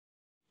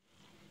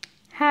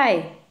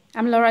Hi,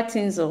 I'm Laura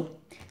Tinzel.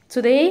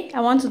 Today,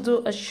 I want to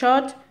do a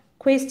short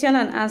question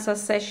and answer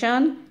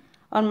session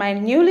on my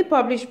newly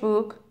published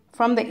book,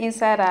 From the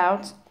Inside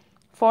Out,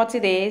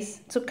 40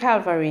 Days to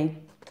Calvary.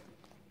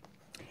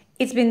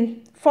 It's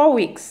been 4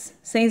 weeks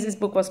since this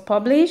book was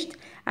published,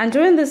 and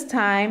during this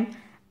time,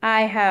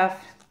 I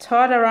have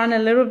toured around a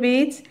little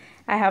bit.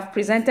 I have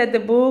presented the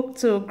book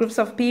to groups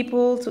of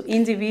people, to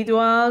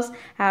individuals.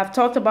 I have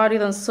talked about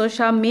it on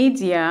social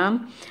media,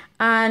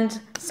 and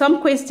some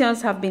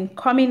questions have been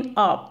coming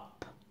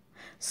up.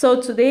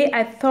 So today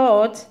I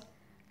thought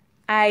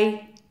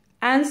I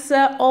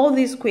answer all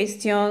these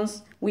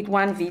questions with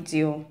one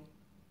video.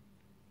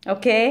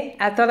 Okay?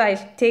 I thought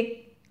I'd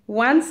take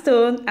one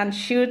stone and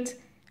shoot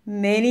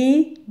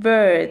many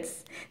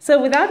birds.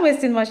 So without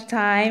wasting much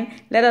time,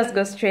 let us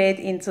go straight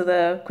into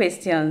the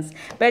questions.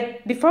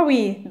 But before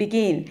we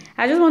begin,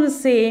 I just want to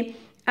say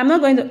I'm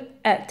not going to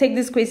take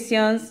these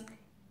questions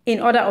in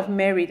order of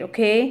merit,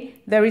 okay?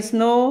 There is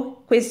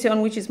no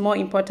question which is more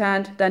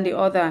important than the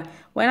other.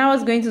 When I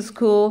was going to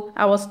school,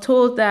 I was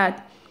told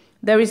that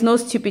there is no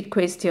stupid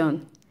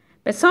question.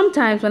 But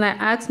sometimes when I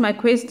ask my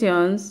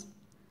questions,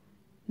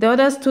 the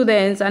other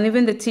students and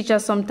even the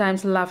teachers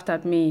sometimes laughed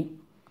at me.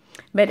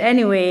 But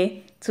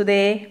anyway,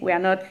 today we are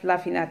not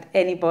laughing at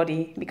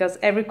anybody because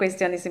every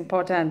question is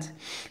important.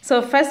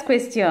 So first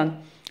question,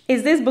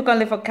 is this book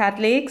only for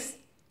Catholics?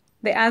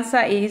 The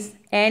answer is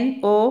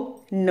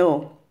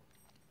no.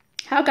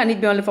 How can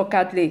it be only for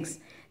Catholics?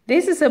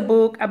 This is a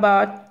book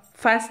about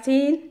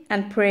fasting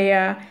and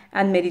prayer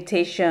and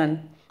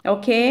meditation.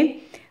 Okay?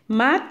 In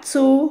Mark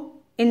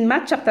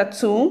chapter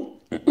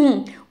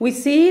 2, we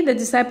see the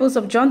disciples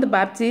of John the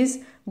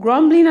Baptist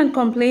grumbling and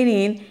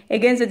complaining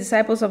against the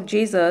disciples of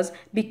Jesus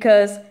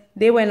because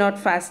they were not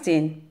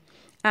fasting.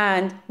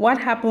 And what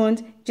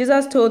happened?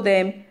 Jesus told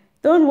them,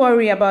 don't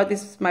worry about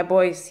this, my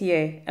boys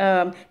here.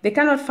 They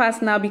cannot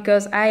fast now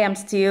because I am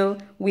still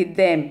with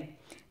them.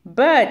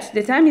 But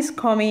the time is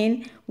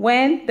coming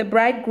when the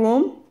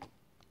bridegroom,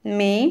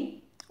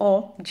 me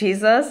or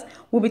Jesus,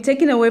 will be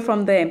taken away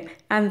from them,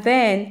 and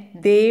then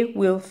they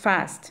will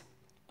fast.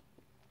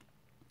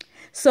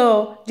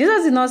 So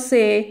Jesus did not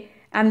say,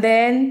 and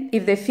then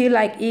if they feel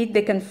like it,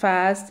 they can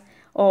fast,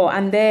 or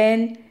and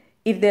then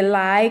if they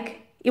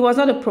like. It was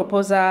not a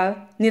proposal,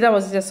 neither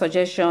was it a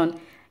suggestion.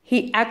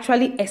 He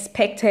actually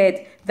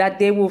expected that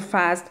they will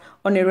fast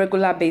on a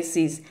regular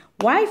basis.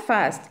 Why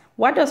fast?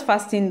 What does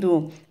fasting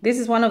do? This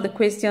is one of the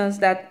questions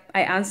that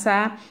I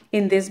answer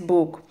in this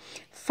book.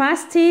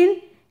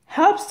 Fasting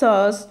helps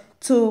us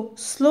to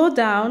slow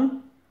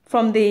down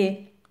from the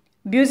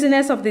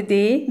busyness of the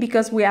day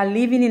because we are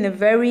living in a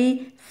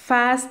very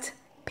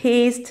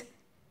fast-paced,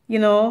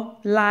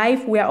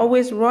 life. We are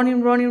always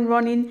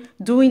running,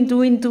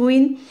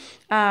 doing.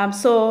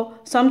 So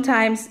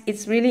sometimes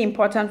it's really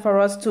important for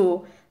us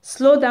to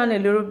slow down a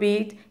little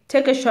bit,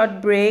 take a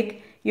short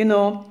break,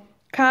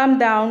 calm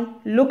down,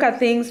 look at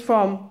things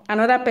from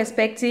another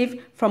perspective,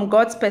 from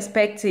God's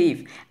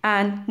perspective.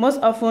 And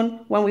most often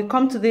when we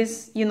come to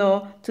this,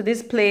 to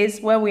this place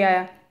where we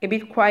are a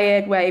bit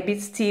quiet, we are a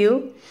bit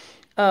still,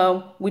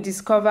 we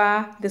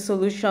discover the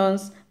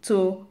solutions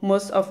to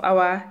most of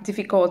our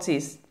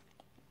difficulties.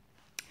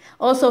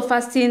 Also,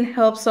 fasting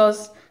helps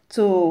us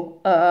to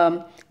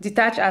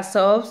detach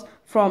ourselves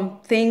from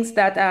things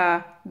that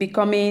are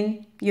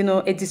becoming,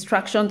 a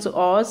distraction to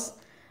us.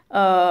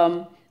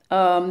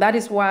 That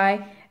is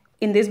why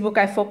in this book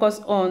I focus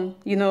on,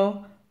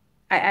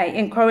 I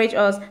encourage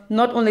us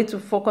not only to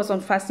focus on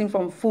fasting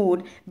from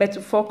food, but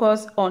to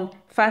focus on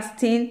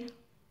fasting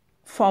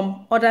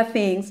from other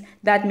things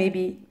that may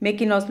be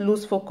making us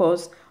lose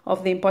focus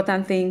of the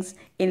important things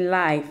in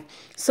life.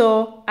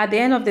 So at the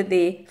end of the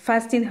day,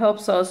 fasting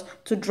helps us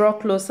to draw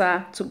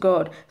closer to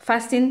God.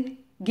 Fasting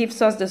gives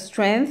us the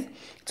strength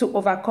to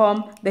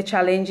overcome the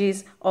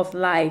challenges of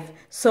life.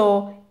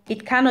 So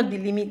it cannot be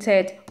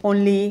limited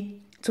only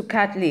to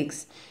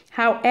Catholics.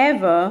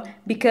 However,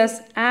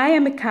 because I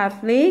am a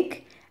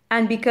Catholic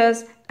and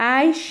because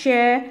I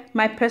share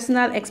my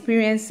personal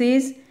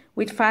experiences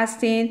with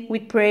fasting,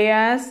 with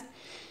prayers,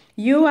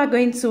 you are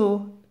going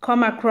to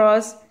come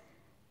across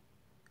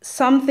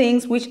some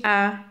things which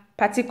are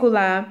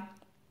particular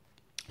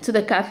to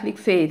the Catholic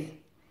faith.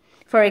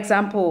 For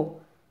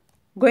example,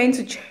 going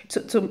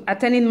to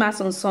attending Mass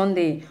on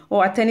Sunday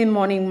or attending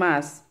morning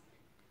Mass.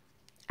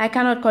 I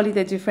cannot call it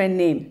a different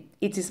name.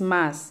 It is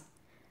Mass.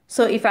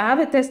 So if I have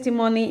a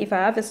testimony, if I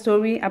have a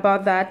story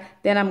about that,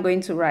 then I'm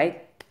going to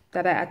write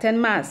that I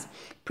attend Mass.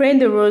 Praying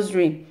the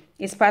Rosary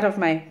is part of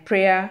my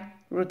prayer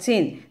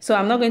routine. So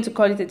I'm not going to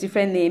call it a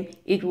different name.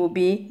 It will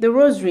be the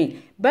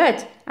Rosary.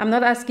 But I'm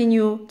not asking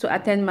you to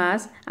attend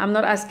Mass. I'm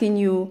not asking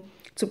you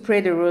to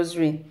pray the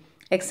Rosary.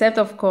 Except,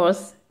 of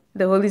course,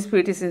 the Holy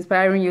Spirit is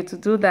inspiring you to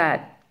do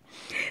that.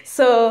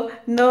 So,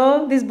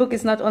 no, this book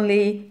is not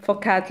only for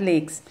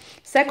Catholics.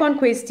 Second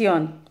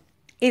question,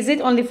 is it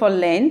only for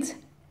Lent?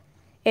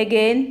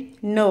 Again,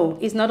 no,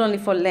 it's not only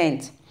for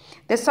Lent.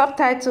 The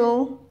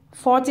subtitle,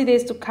 40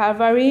 Days to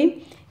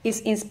Calvary,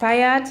 is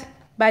inspired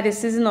by the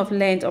season of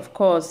Lent, of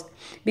course,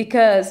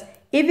 because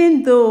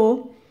even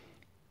though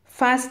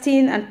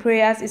fasting and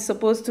prayers is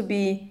supposed to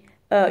be,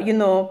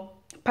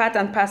 part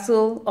and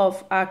parcel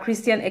of our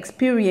Christian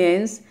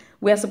experience,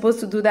 we are supposed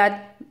to do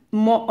that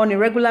more on a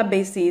regular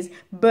basis,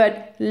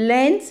 but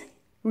Lent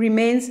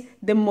remains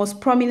the most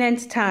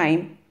prominent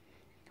time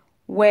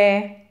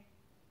where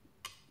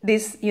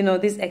this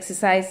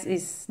exercise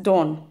is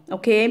done.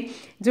 Okay,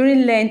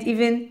 during Lent,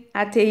 even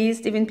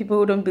atheists, even people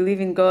who don't believe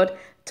in God,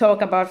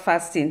 talk about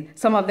fasting.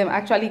 Some of them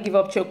actually give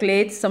up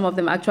chocolate. Some of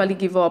them actually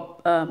give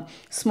up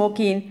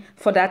smoking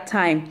for that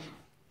time.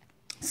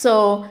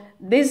 So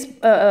this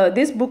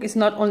book is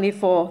not only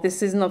for the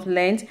season of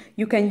Lent.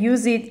 You can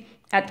use it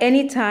at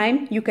any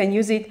time. You can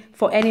use it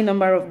for any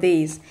number of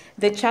days.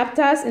 The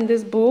chapters in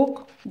this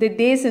book, the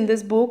days in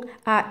this book,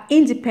 are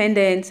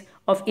independent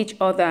of each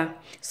other.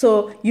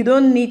 So you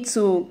don't need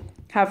to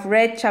have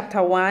read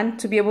chapter 1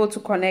 to be able to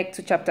connect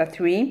to chapter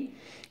 3.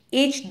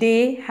 Each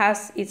day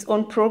has its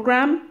own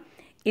program.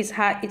 It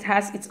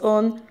has its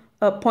own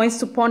points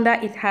to ponder.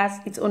 It has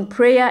its own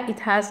prayer. It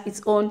has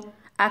its own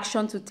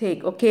action to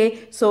take.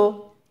 Okay,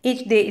 so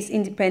each day is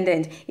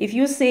independent. If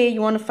you say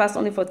you want to fast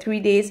only for 3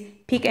 days,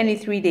 pick any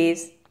 3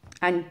 days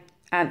and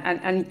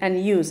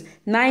use.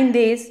 9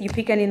 days, you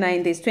pick any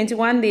 9 days.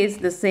 21 days,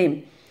 the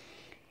same.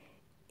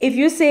 If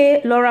you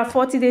say, Laura,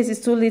 40 days is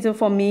too little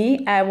for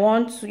me, I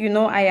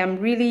am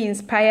really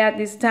inspired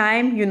this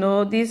time,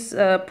 this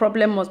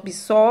problem must be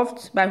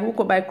solved by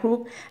hook or by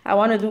crook. I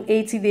want to do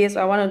 80 days,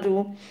 or I want to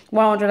do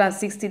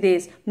 160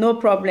 days. No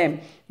problem.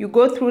 You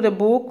go through the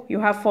book, you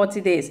have 40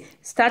 days.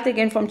 Start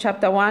again from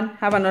chapter 1,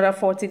 have another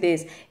 40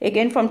 days.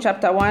 Again from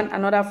chapter 1,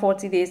 another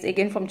 40 days.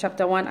 Again from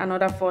chapter 1,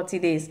 another 40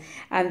 days.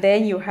 And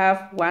then you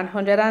have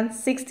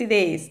 160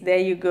 days. There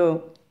you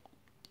go.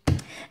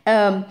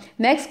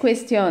 Next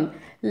question.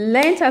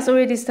 Lent has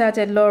already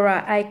started,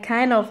 Laura. I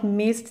kind of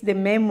missed the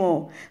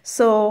memo.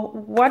 So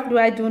what do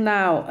I do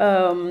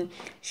now?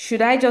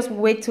 Should I just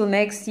wait till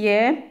next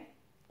year?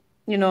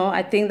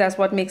 I think that's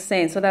what makes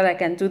sense, so that I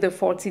can do the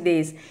 40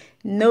 days.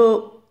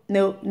 No.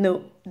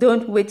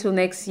 Don't wait till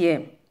next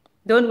year.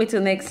 Don't wait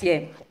till next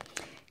year.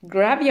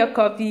 Grab your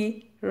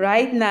copy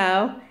right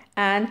now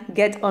and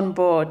get on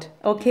board.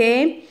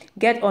 Okay?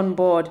 Get on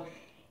board.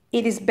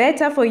 It is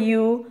better for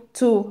you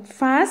to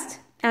fast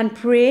and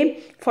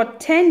pray for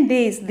 10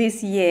 days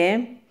this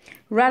year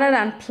rather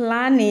than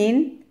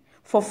planning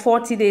for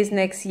 40 days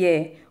next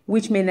year,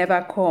 which may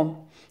never come.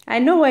 I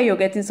know where you're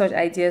getting such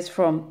ideas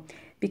from,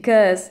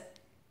 because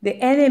the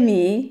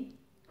enemy,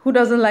 who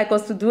doesn't like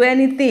us to do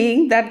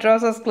anything that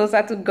draws us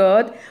closer to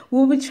God,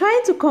 will be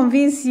trying to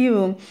convince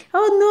you,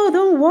 oh no,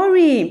 don't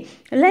worry,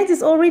 Lent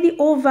is already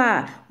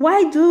over.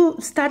 Why do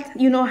start,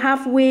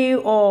 halfway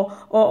or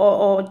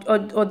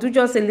do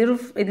just a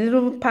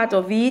little part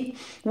of it,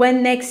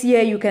 when next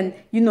year you can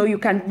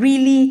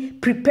really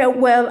prepare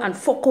well and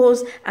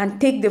focus and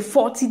take the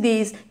 40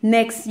 days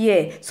next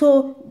year.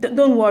 So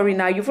don't worry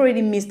now. You've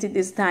already missed it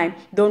this time.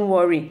 Don't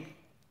worry.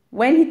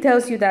 When he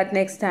tells you that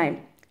next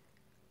time,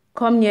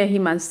 come near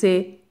him and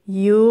say,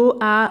 you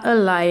are a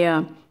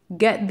liar.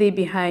 Get thee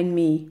behind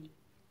me.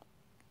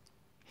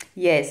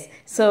 Yes,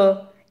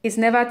 so it's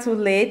never too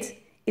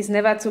late. It's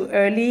never too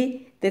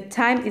early. The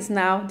time is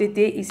now. The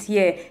day is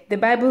here. The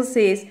Bible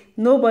says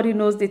nobody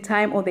knows the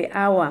time or the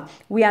hour.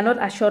 We are not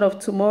assured of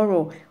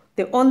tomorrow.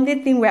 The only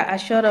thing we are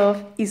assured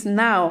of is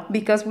now,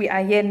 because we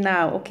are here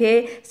now,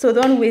 okay? So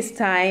don't waste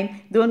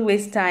time. Don't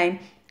waste time.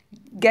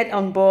 Get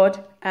on board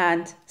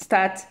and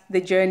start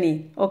the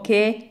journey,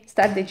 okay?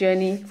 Start the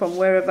journey from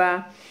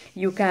wherever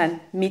you can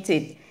meet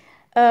it.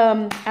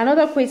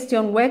 Another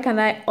question, where can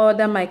I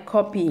order my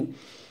copy?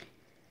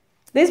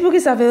 This book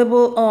is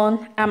available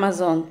on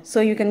Amazon.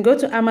 So you can go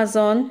to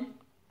Amazon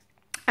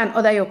and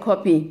order your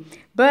copy.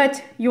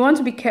 But you want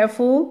to be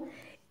careful.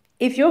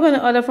 If you're going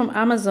to order from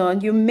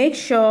Amazon, you make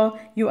sure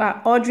you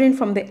are ordering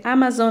from the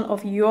Amazon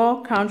of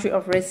your country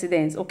of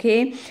residence,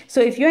 okay?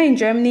 So if you're in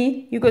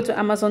Germany, you go to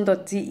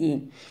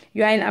amazon.de.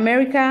 You are in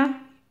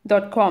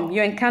America.com.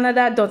 You're in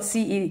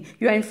Canada.ce.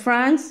 You're in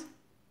France,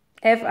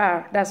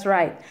 FR. That's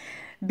right.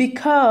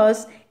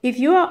 Because if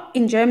you are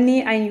in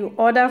Germany and you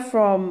order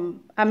from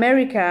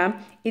America,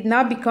 it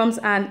now becomes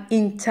an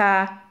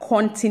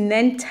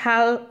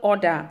intercontinental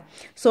order.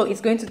 So it's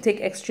going to take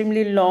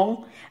extremely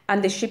long,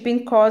 and the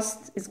shipping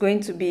cost is going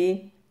to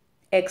be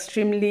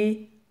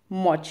extremely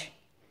much.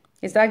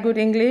 Is that good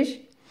English?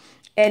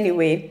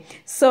 Anyway,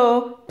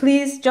 so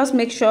please just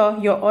make sure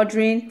you're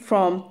ordering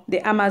from the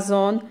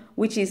Amazon,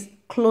 which is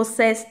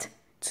closest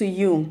to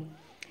you.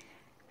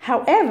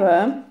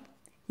 However,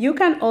 you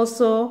can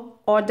also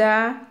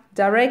order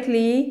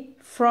directly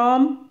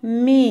from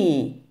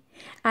me.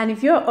 And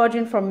if you're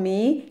ordering from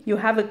me, you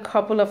have a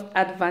couple of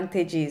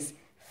advantages.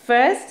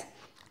 First,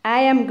 I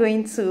am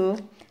going to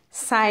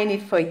sign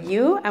it for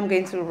you. I'm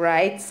going to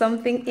write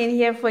something in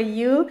here for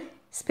you,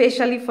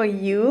 especially for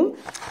you.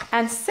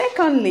 And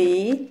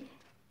secondly,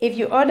 if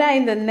you order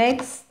in the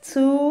next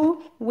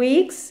 2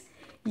 weeks,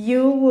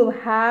 you will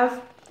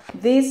have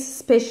this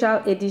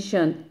special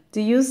edition.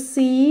 Do you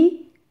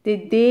see the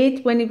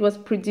date when it was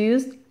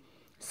produced?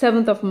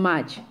 7th of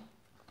March.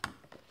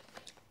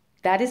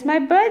 that is my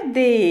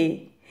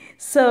birthday.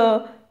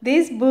 So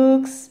these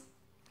books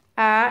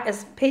are a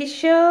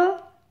special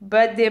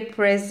birthday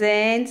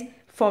present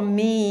for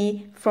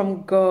me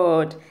from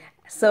God.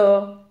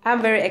 So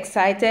I'm very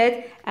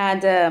excited,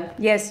 and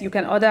yes, you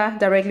can order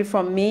directly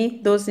from me,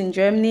 those in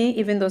Germany,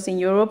 even those in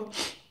Europe.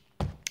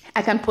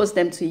 I can post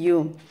them to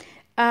you.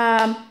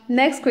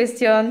 Next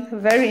question,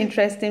 very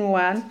interesting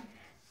one.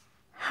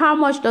 How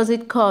much does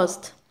it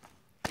cost?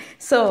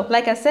 So,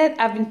 like I said,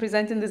 I've been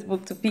presenting this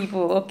book to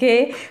people,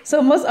 okay?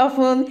 So most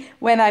often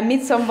when I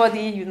meet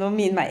somebody, you know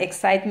me, in my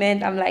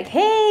excitement, I'm like,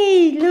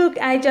 hey, look,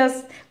 I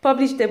just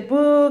published a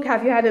book.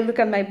 Have you had a look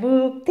at my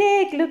book?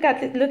 Look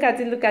at it, look at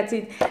it, look at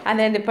it. And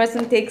then the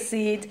person takes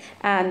it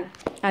and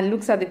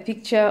looks at the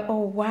picture.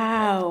 Oh,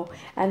 wow.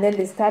 And then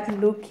they start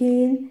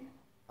looking.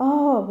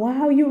 Oh,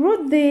 wow, you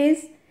wrote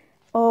this?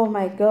 Oh,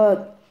 my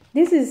God.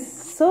 This is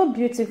so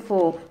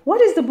beautiful. What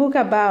is the book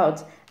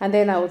about? And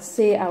then I would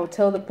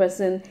tell the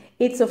person,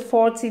 it's a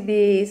 40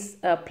 days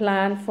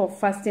plan for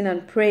fasting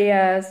and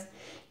prayers.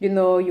 You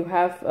know, you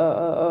have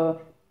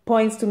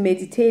points to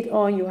meditate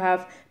on. You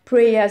have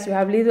prayers. You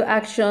have little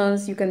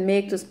actions you can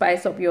make to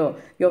spice up your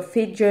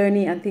faith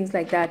journey and things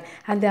like that.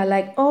 And they're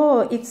like,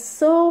 oh, it's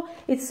so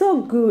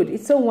good.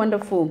 It's so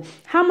wonderful.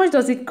 How much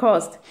does it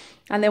cost?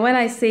 And then when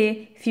I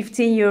say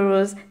 15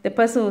 euros, the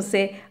person will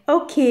say,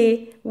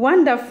 okay,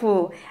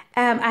 wonderful.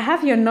 I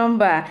have your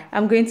number.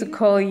 I'm going to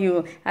call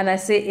you. And I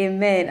say,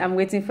 amen. I'm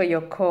waiting for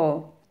your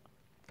call.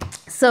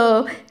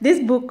 So this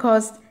book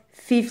costs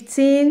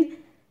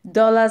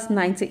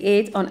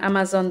 $15.98 on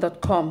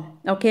Amazon.com.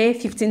 Okay,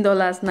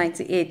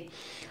 $15.98.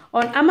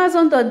 On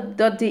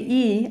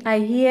Amazon.de, I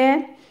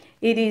hear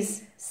it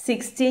is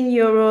 16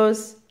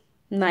 euros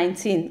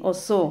 19 or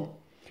so.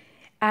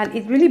 And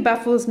it really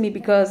baffles me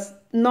because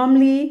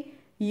normally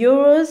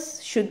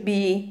euros should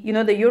be, you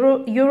know, the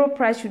euro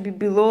price should be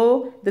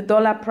below the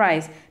dollar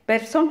price,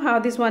 but somehow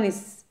this one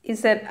is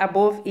instead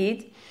above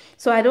it.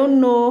 So I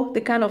don't know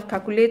the kind of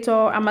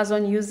calculator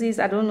Amazon uses.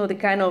 I don't know the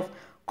kind of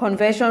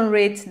conversion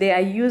rates they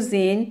are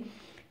using.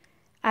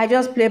 I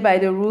just play by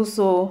the rules,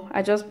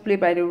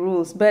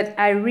 But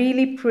I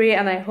really pray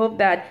and I hope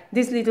that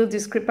this little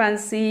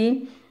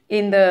discrepancy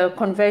in the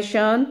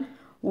conversion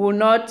will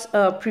not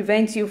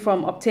prevent you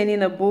from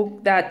obtaining a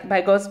book that, by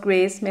God's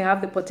grace, may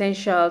have the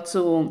potential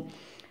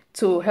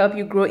to help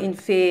you grow in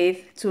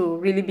faith, to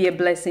really be a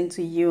blessing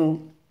to you.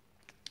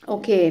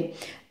 Okay.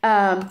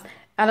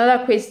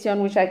 Another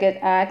question which I get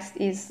asked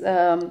is,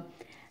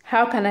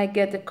 how can I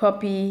get a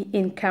copy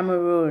in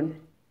Cameroon?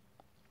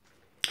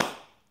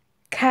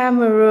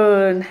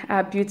 Cameroon,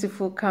 a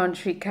beautiful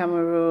country,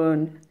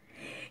 Cameroon.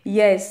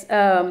 Yes,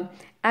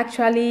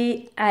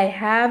 actually, I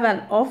have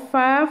an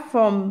offer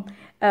from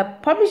a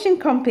publishing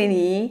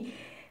company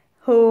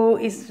who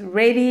is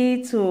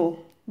ready to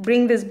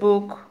bring this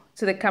book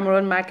to the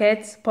Cameroon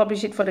market,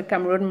 publish it for the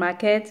Cameroon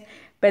market,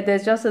 but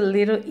there's just a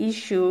little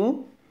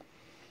issue.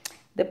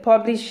 The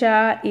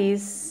publisher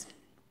is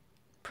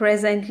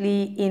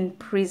presently in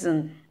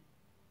prison.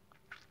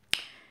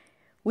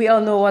 We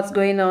all know what's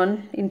going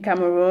on in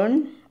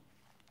Cameroon.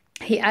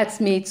 He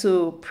asked me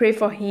to pray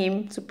for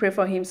him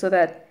so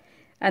that,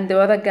 and the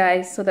other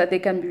guys, so that they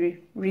can be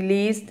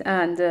released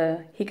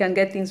and he can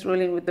get things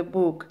rolling with the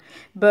book.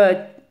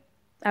 But,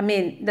 I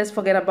mean, let's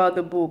forget about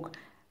the book.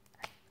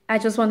 I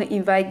just want to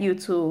invite you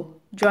to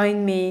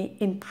join me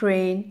in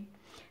praying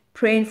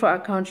for our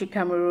country,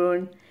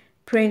 Cameroon,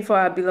 praying for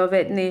our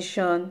beloved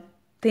nation.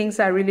 Things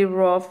are really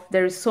rough.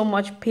 There is so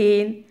much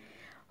pain.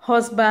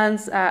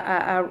 Husbands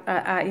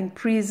are in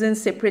prison,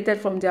 separated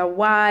from their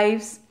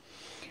wives.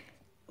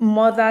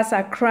 Mothers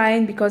are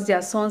crying because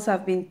their sons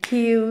have been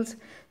killed.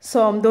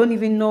 Some don't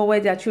even know where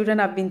their children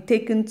have been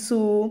taken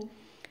to.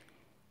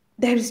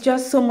 There is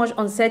just so much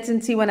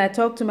uncertainty. When I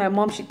talk to my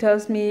mom, she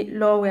tells me,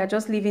 Lord, we are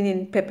just living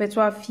in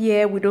perpetual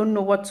fear. We don't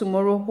know what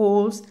tomorrow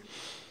holds.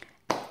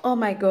 Oh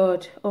my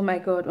God, oh my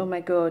God, oh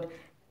my God.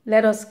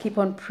 Let us keep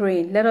on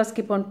praying. Let us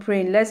keep on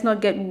praying. Let's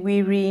not get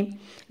weary.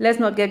 Let's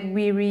not get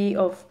weary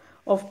of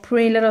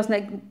praying. Let us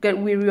not get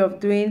weary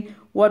of doing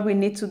what we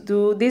need to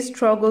do. This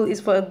struggle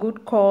is for a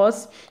good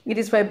cause. It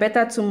is for a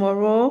better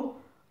tomorrow,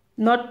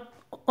 not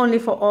only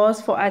for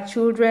us, for our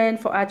children,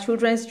 for our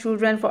children's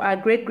children, for our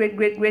great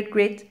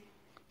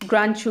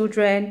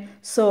grandchildren.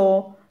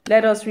 So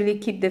let us really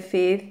keep the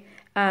faith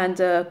and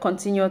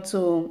continue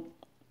to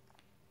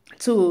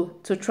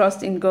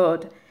trust in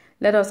God.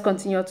 Let us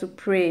continue to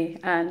pray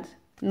and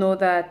know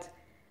that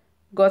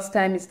God's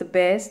time is the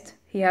best.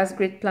 He has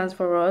great plans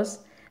for us.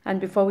 And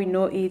before we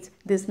know it,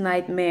 this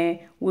nightmare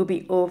will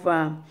be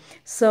over.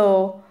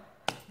 So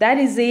that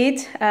is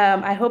it.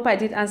 I hope I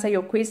did answer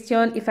your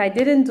question. If I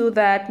didn't do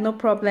that, no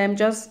problem.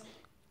 Just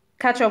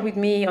catch up with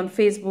me on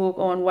Facebook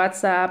or on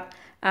WhatsApp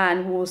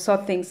and we'll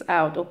sort things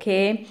out,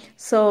 okay?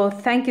 So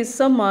thank you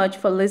so much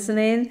for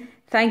listening.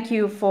 Thank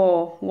you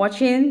for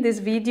watching this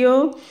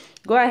video.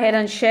 Go ahead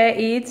and share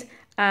it.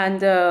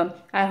 And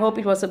I hope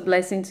it was a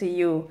blessing to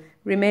you.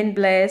 Remain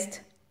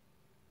blessed.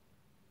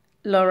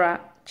 Laura,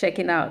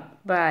 checking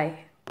out.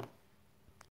 Bye.